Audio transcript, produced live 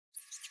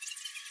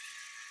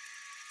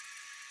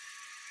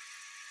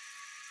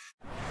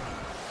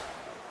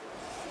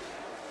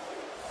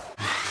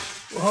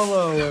Well,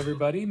 hello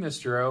everybody,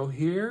 Mr. O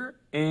here,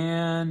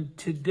 and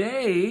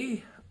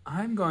today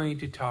I'm going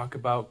to talk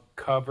about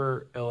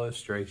cover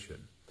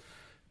illustration.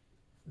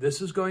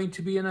 This is going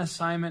to be an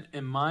assignment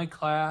in my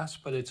class,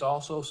 but it's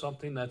also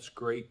something that's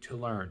great to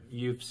learn.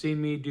 You've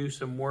seen me do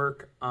some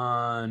work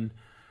on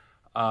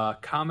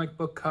comic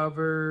book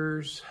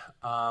covers,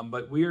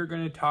 but we are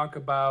going to talk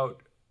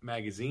about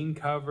magazine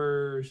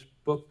covers,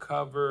 book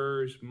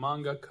covers,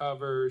 manga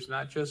covers,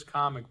 not just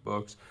comic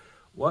books.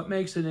 What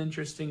makes an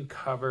interesting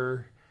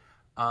cover,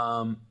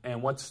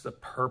 and what's the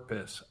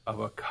purpose of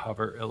a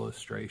cover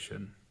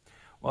illustration?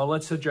 Well,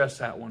 let's address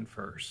that one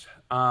first.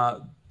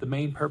 The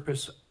main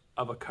purpose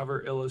of a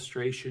cover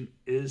illustration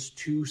is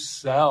to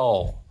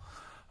sell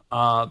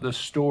the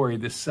story,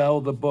 to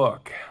sell the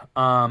book.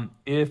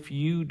 If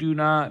you do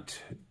not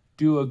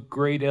do a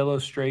great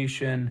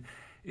illustration,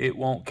 it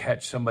won't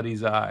catch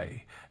somebody's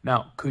eye.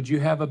 Now, could you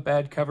have a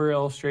bad cover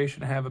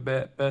illustration and have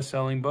a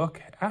best-selling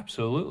book?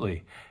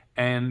 Absolutely.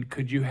 And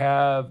could you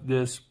have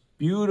this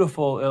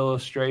beautiful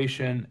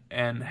illustration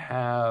and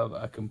have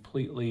a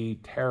completely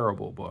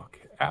terrible book?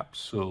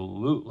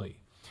 Absolutely.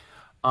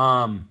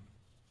 So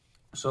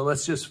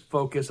let's just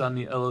focus on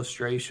the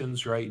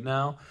illustrations right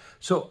now.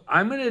 So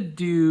I'm going to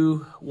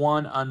do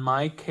one on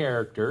my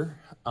character,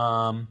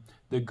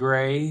 the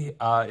Gray,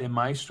 in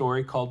my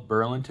story called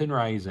Burlington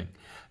Rising.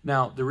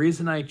 Now, the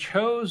reason I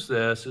chose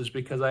this is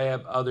because I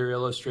have other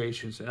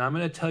illustrations, and I'm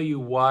going to tell you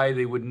why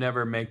they would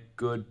never make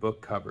good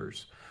book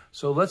covers.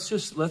 So let's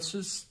just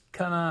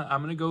kind of, I'm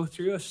going to go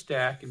through a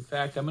stack. In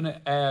fact, I'm going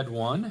to add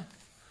one,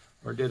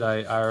 or did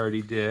I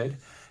already did.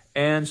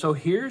 And so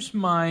here's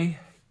my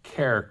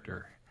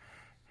character.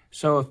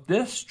 So if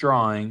this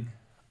drawing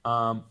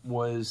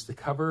was the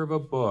cover of a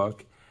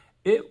book,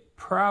 it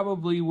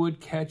probably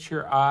would catch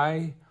your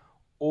eye,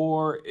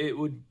 or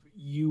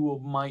you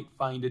might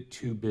find it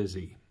too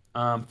busy.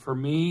 For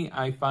me,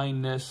 I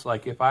find this,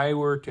 like if I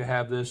were to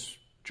have this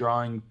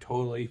drawing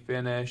totally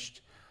finished,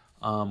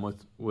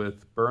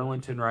 with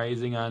Burlington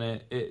Rising on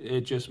it,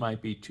 it just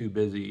might be too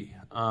busy.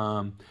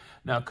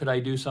 Now, could I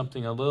do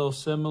something a little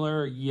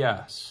similar?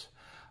 Yes.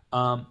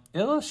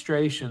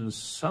 Illustrations,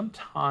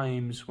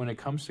 sometimes when it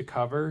comes to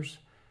covers,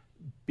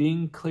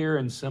 being clear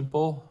and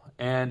simple,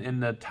 and in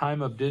the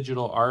time of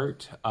digital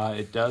art,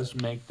 it does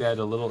make that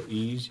a little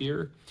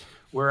easier,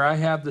 where I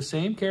have the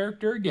same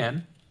character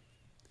again,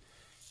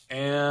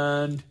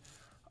 and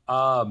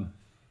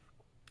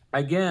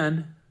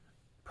again,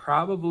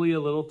 probably a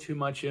little too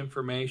much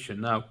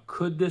information. Now,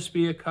 could this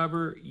be a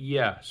cover?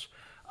 Yes.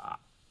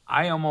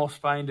 I almost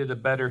find it a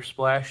better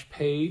splash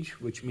page,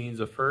 which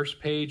means a first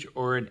page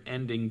or an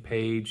ending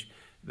page,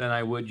 than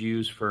I would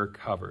use for a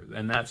cover.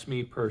 And that's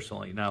me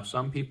personally. Now,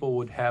 some people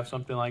would have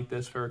something like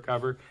this for a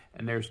cover,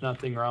 and there's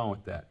nothing wrong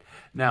with that.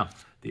 Now,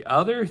 the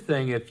other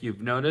thing, if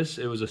you've noticed,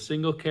 it was a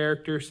single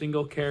character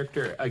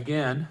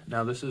again.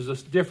 Now, this is a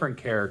different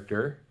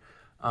character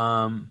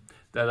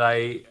that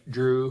I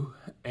drew,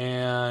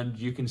 and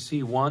you can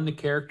see, one, the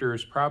character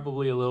is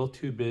probably a little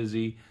too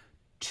busy,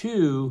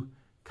 two,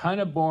 kind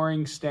of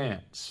boring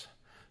stance.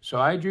 So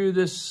I drew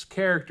this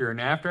character, and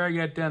after I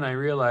got done, I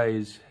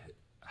realized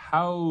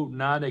how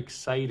not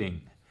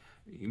exciting.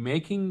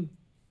 Making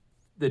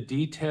the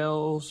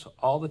details,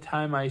 all the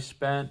time I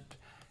spent,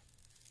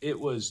 it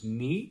was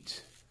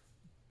neat,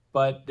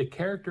 but the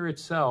character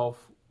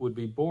itself would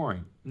be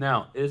boring.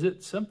 Now, is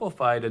it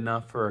simplified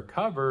enough for a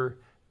cover?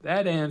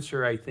 That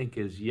answer, I think,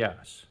 is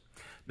yes.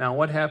 Now,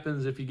 what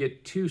happens if you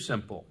get too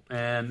simple?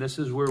 And this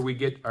is where we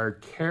get our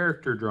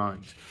character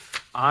drawings.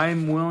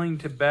 I'm willing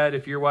to bet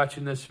if you're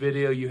watching this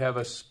video, you have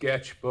a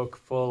sketchbook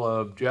full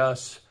of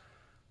just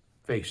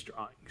face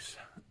drawings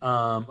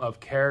of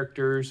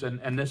characters.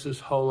 And this is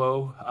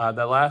Holo.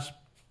 The last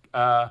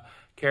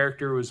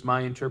character was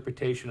my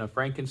interpretation of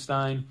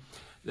Frankenstein.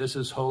 This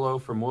is Holo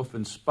from Wolf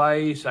and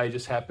Spice. I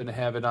just happen to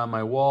have it on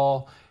my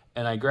wall.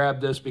 And I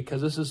grabbed this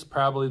because this is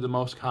probably the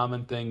most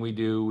common thing we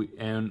do,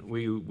 and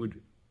we would,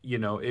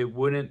 it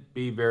wouldn't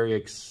be very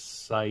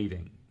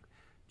exciting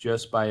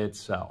just by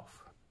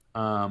itself.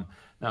 Now,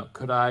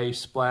 could I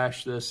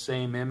splash this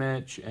same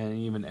image and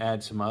even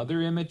add some other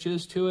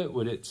images to it?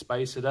 Would it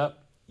spice it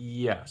up?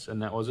 Yes,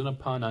 and that wasn't a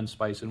pun on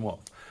Spice and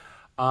Wolf.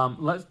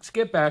 Let's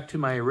get back to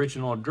my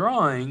original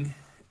drawing,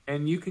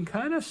 and you can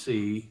kind of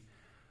see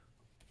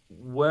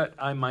what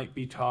I might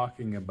be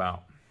talking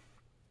about.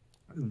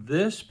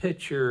 This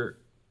picture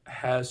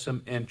has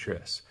some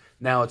interest.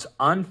 Now, it's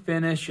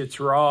unfinished, it's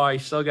raw, I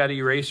still got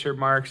eraser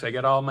marks, I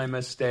got all my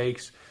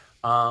mistakes,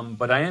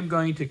 but I am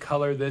going to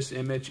color this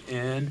image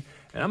in,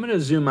 and I'm going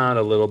to zoom out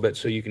a little bit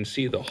so you can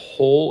see the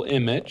whole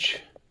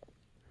image.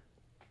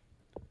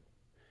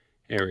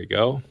 There we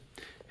go.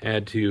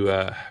 Had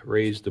to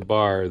raise the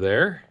bar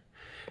there.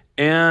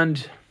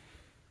 And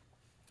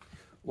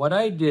what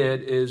I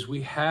did is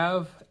we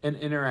have an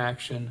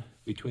interaction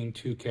between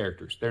two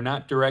characters. They're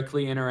not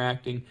directly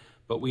interacting,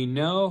 but we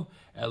know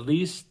at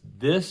least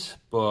this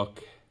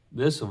book,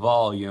 this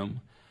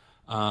volume,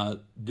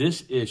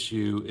 this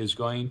issue is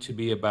going to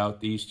be about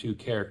these two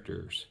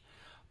characters.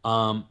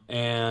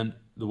 And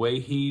the way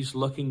he's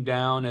looking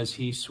down as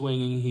he's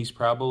swinging, he's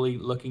probably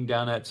looking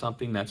down at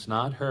something that's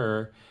not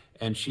her,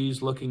 and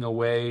she's looking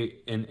away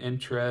in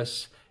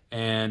interest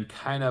and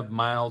kind of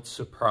mild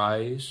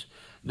surprise.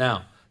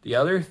 Now, the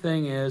other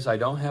thing is I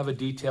don't have a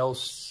detailed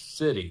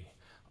city.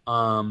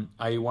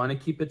 I want to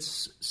keep it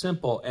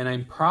simple, and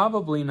I'm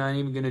probably not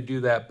even going to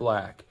do that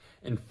black.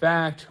 In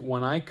fact,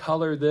 when I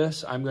color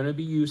this, I'm going to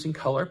be using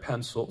color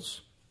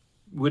pencils.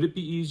 Would it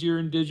be easier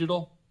in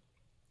digital?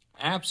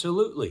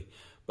 Absolutely.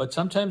 But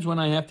sometimes when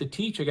I have to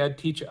teach, I got to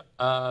teach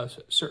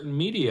certain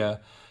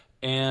media,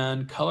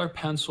 and color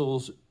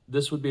pencils,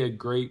 this would be a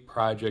great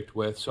project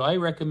with. So I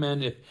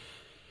recommend, if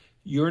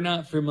you're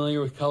not familiar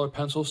with color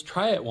pencils,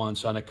 try it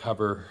once on a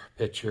cover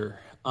picture.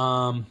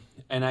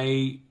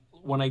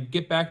 When I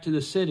get back to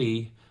the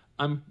city,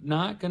 I'm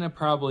not going to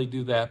probably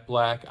do that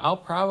black. I'll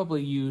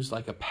probably use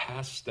like a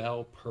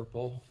pastel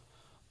purple,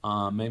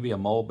 maybe a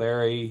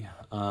mulberry,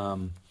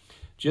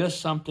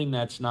 just something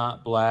that's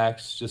not black,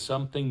 just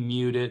something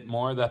muted,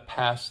 more of the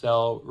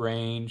pastel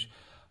range.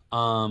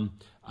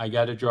 I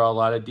got to draw a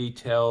lot of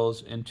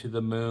details into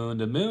the moon.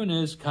 The moon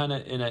is kind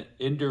of in an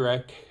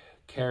indirect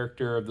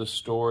character of the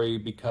story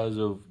because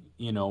of,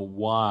 you know,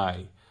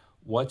 why.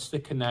 What's the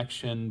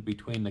connection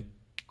between the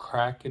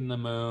crack in the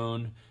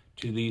moon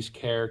to these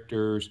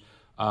characters?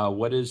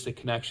 What is the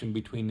connection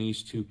between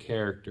these two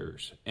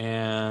characters?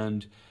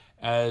 And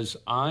as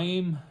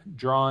I'm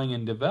drawing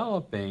and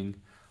developing,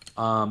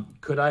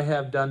 could I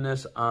have done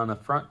this on a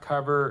front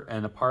cover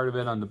and a part of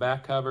it on the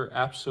back cover?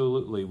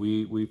 Absolutely.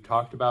 We've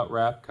talked about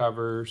wrap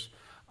covers,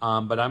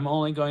 but I'm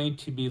only going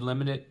to be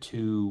limited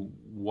to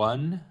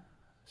one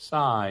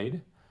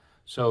side.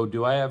 So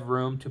do I have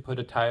room to put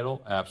a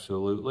title?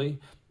 Absolutely.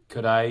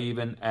 Could I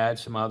even add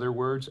some other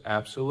words?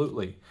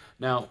 Absolutely.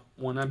 Now,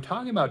 when I'm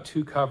talking about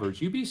two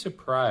covers, you'd be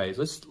surprised.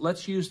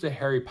 Let's use the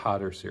Harry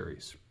Potter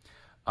series.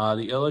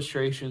 The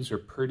illustrations are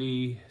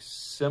pretty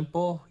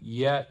simple,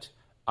 yet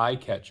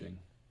eye-catching.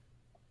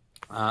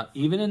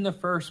 Even in the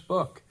first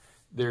book,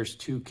 there's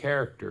two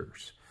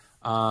characters.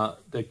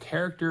 The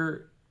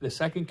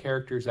second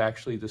character is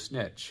actually the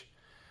snitch.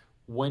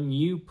 When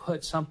you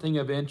put something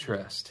of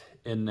interest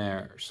in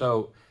there,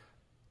 so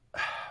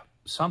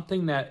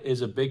something that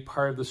is a big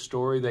part of the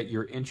story that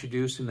you're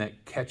introducing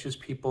that catches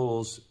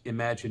people's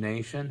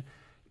imagination,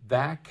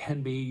 that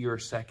can be your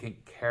second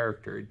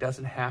character. It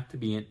doesn't have to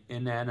be an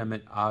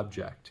inanimate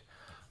object.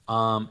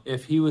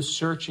 If he was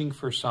searching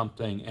for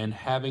something and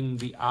having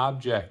the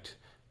object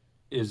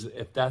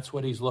if that's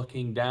what he's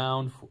looking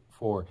down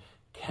for,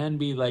 can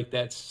be like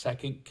that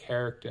second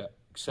character,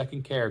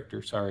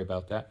 sorry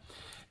about that.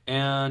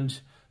 And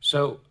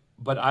so,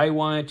 but I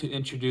wanted to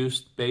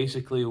introduce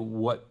basically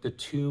what the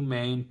two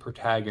main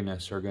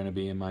protagonists are going to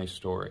be in my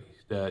story.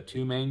 The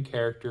two main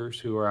characters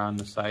who are on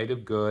the side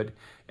of good,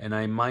 and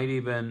I might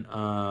even,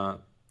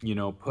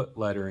 put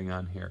lettering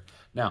on here.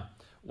 Now,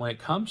 when it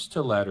comes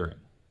to lettering,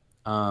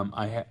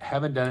 I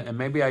haven't done it, and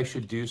maybe I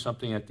should do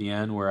something at the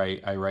end where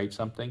I write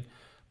something,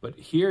 but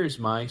here's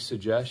my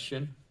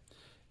suggestion,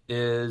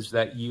 is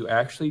that you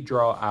actually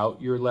draw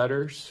out your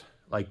letters,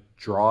 like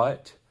draw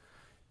it,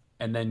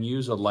 and then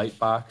use a light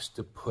box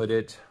to put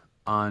it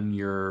on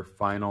your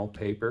final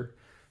paper.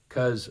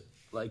 Because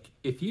like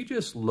if you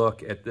just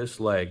look at this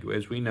leg,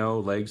 as we know,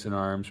 legs and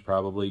arms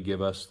probably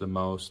give us the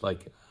most,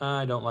 like,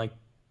 I don't like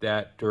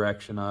that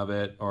direction of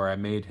it, or I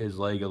made his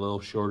leg a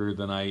little shorter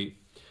than I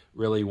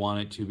really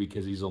want it to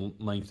because he's a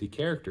lengthy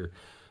character.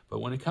 But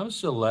when it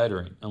comes to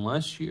lettering,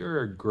 unless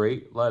you're a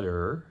great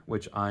letterer,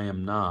 which I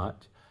am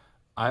not,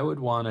 I would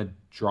want to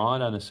draw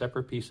it on a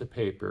separate piece of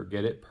paper,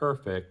 get it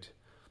perfect,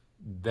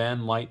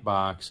 then light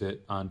box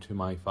it onto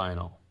my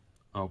final,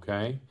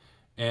 okay?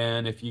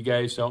 And if you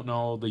guys don't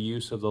know the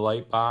use of the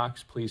light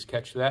box, please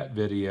catch that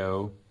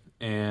video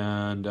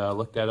and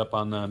look that up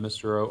on the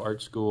Mr. O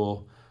Art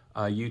School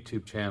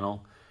YouTube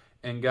channel.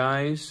 And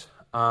guys,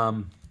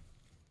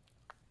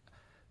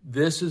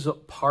 this is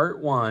part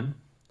one,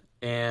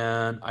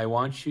 and I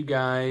want you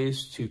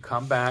guys to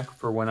come back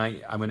for when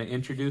I'm going to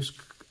introduce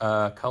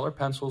color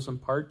pencils in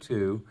part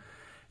two,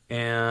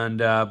 and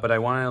but I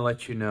want to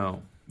let you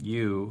know,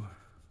 you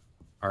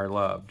are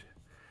loved.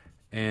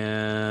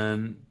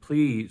 And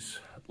please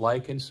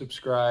like and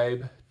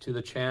subscribe to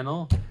the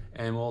channel,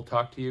 and we'll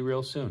talk to you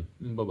real soon.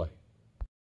 Bye-bye.